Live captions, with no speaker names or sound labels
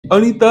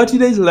Only 30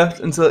 days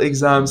left until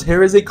exams.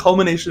 Here is a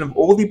culmination of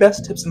all the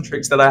best tips and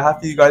tricks that I have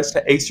for you guys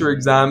to ace your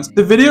exams.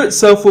 The video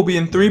itself will be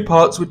in 3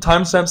 parts with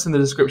timestamps in the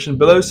description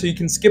below, so you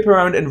can skip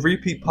around and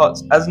repeat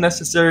parts as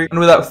necessary. And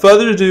without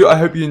further ado, I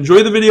hope you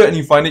enjoy the video and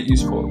you find it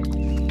useful.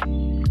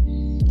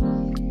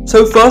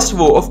 So first of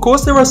all, of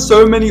course there are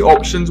so many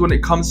options when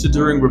it comes to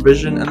doing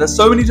revision, and there's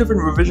so many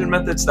different revision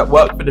methods that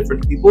work for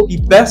different people. The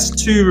best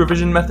 2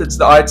 revision methods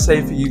that I'd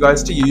say for you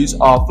guys to use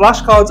are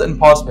flashcards and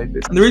past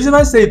papers. And the reason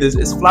I say this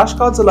is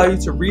flashcards allow you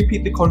to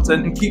repeat the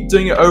content and keep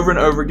doing it over and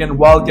over again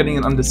while getting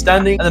an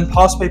understanding, and then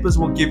past papers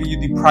will give you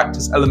the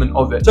practice element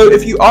of it. So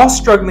if you are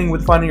struggling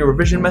with finding a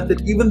revision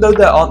method, even though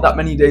there aren't that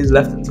many days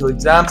left until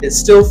exams, it's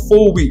still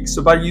 4 weeks.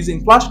 So by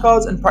using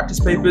flashcards and practice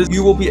papers,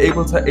 you will be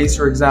able to ace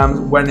your exams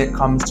when it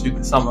comes to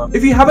the summer.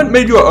 If you haven't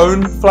made your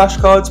own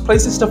flashcards,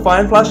 places to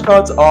find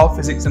flashcards are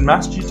Physics and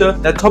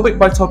MathsTutor. They're topic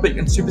by topic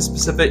and super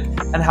specific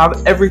and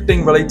have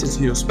everything related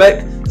to your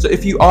spec. So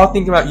if you are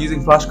thinking about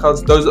using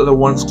flashcards, those are the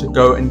ones to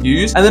go and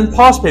use. And then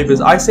past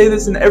papers, I say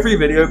this in every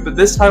video, but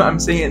this time I'm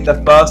saying it in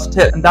the first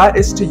tip, and that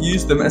is to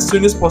use them as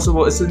soon as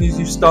possible. As soon as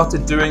you've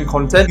started doing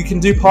content, you can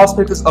do past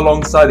papers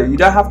alongside it. You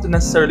don't have to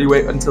necessarily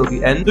wait until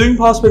the end. Doing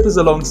past papers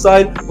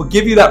alongside will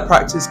give you that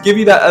practice, give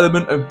you that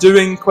element of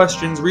doing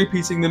questions,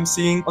 repeating them,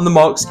 seeing on the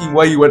mark scheme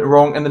where you went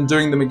wrong, and then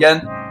doing them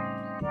again.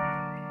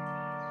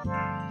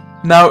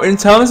 Now, in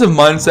terms of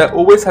mindset,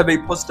 always have a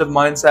positive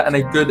mindset and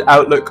a good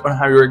outlook on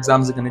how your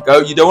exams are going to go.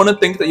 You don't want to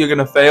think that you're going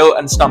to fail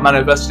and start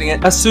manifesting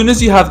it. As soon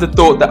as you have the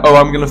thought that, oh,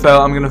 I'm going to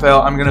fail, I'm going to fail,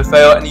 I'm going to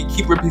fail, and you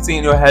keep repeating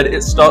in your head,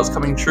 it starts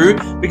coming true,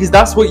 because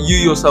that's what you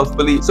yourself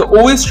believe. So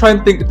always try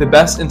and think the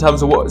best in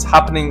terms of what is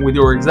happening with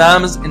your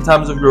exams, in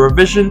terms of your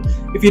revision.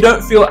 If you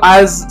don't feel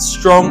as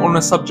strong on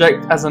a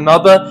subject as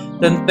another,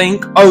 then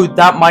think, oh,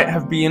 that might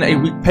have been a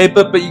weak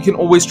paper, but you can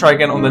always try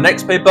again on the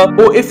next paper.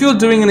 Or if you're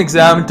doing an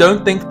exam,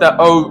 don't think that,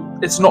 oh,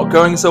 it's not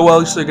going so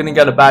well, so you're going to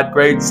get a bad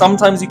grade.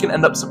 Sometimes you can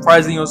end up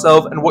surprising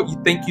yourself, and what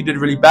you think you did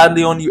really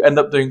badly on, you end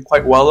up doing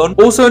quite well on.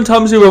 Also, in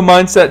terms of your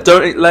mindset,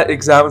 don't let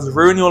exams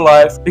ruin your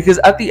life, because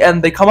at the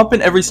end, they come up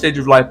in every stage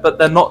of life, but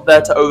they're not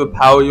there to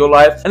overpower your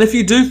life. And if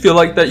you do feel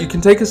like that, you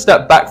can take a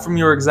step back from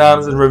your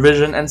exams and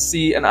revision and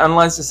see and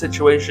analyze the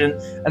situation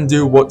and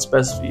do what's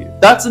best for you.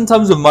 That's in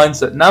terms of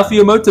mindset. Now for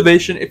your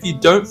motivation, if you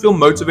don't feel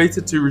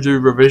motivated to do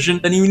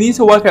revision, then you need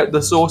to work out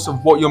the source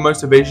of what your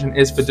motivation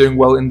is for doing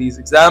well in these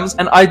exams.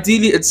 And ideally,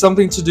 it's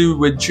something to do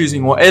with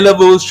choosing your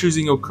A-levels,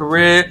 choosing your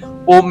career,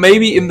 or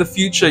maybe in the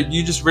future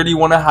you just really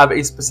want to have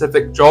a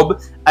specific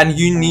job and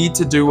you need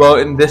to do well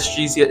in this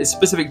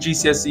specific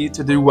GCSE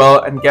to do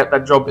well and get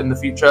that job in the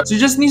future. So you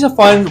just need to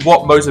find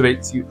what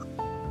motivates you.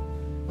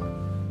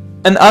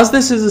 And as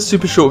this is a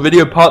super short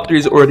video, part 3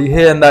 is already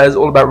here, and that is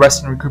all about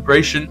rest and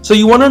recuperation. So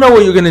you want to know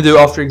what you're going to do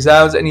after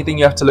exams, anything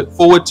you have to look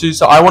forward to.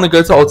 So I want to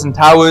go to Alton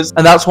Towers,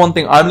 and that's one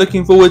thing I'm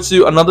looking forward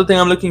to. Another thing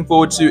I'm looking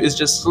forward to is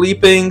just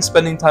sleeping,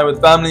 spending time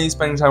with family,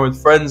 spending time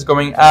with friends,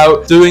 going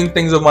out, doing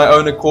things of my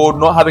own accord,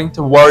 not having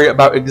to worry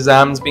about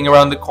exams being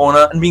around the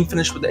corner and being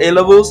finished with the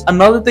A-levels.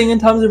 Another thing in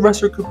terms of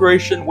rest and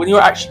recuperation, when you're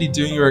actually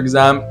doing your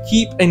exam,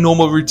 keep a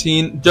normal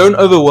routine. Don't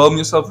overwhelm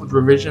yourself with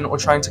revision or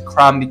trying to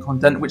cram the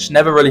content, which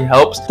never really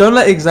helps. Don't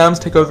let exams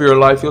take over your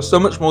life. You're so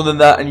much more than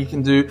that, and you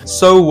can do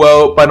so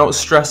well by not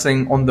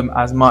stressing on them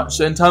as much.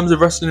 So in terms of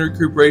rest and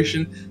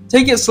recuperation,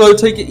 take it slow,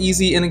 take it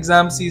easy in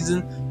exam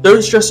season.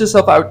 Don't stress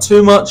yourself out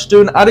too much.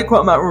 Do an adequate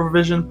amount of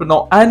revision, but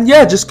not. And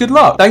yeah, just good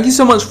luck. Thank you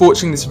so much for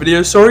watching this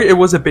video. Sorry it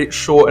was a bit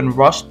short and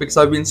rushed because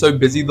I've been so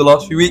busy the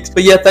last few weeks.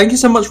 But yeah, thank you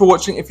so much for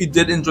watching. If you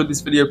did enjoy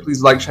this video,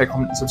 please like, share,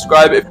 comment, and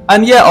subscribe.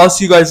 And yeah, I'll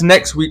see you guys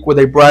next week with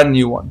a brand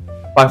new one.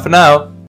 Bye for now.